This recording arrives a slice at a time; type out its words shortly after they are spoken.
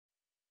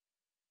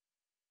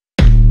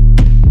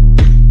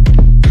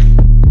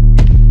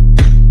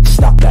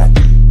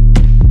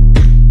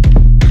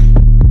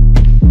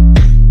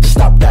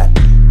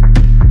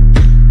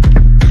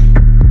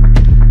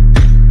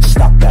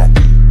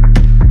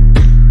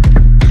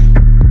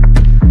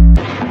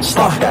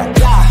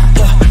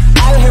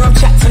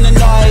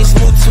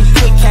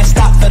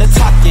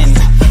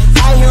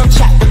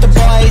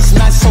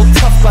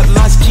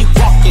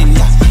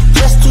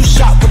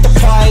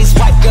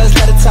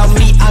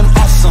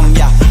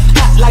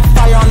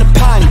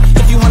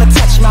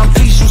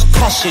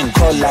caution,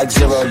 cold like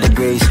 0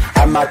 degrees.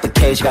 I'm out the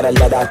cage, gotta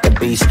let out the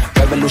beast.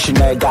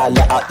 Revolutionary, gotta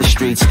let out the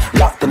streets.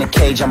 Locked in a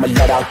cage, I'ma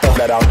let out the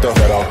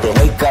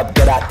wake up,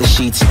 get out the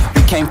sheets.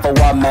 We came for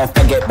war, man,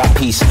 forget my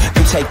peace.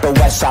 You take the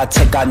west, I'll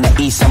take on the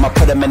east. I'ma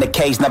put him in the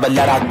cage, never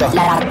let out the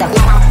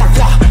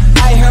yeah,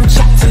 I hear him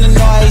chat to the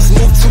noise.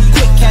 Move too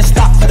quick, can't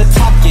stop for the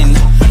talking.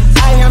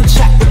 I hear him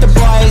chat with the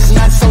boys.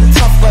 Man so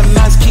tough, but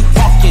mans keep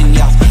walking,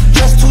 yeah.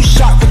 Dressed too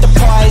sharp with the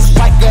prize.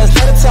 White girls,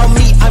 let her tell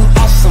me I'm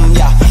awesome,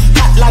 yeah.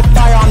 Hot like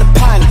fire on the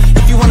pan.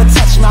 If you wanna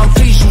touch me,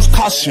 please use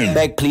caution.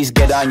 Beg, please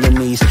get on your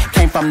knees.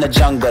 Came from the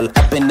jungle,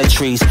 up in the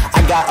trees.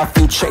 I got a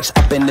few tricks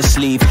up in the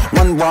sleeve.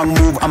 One wrong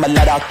move, I'ma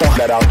let out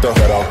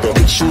the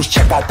big shoes,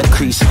 check out the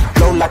crease.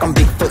 Blow like I'm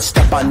Bigfoot,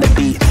 step on the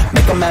beat.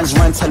 Make a man's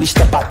run till he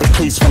step out the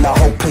cleats. When the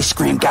whole place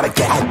scream, gotta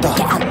get out the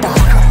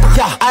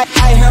yeah, I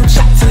hear him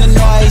chat to the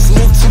noise.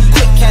 Move too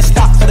quick, can't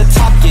stop for the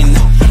talking.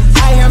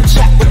 I hear him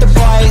chat with the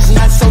boys.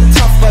 Man so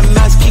tough, but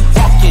mans keep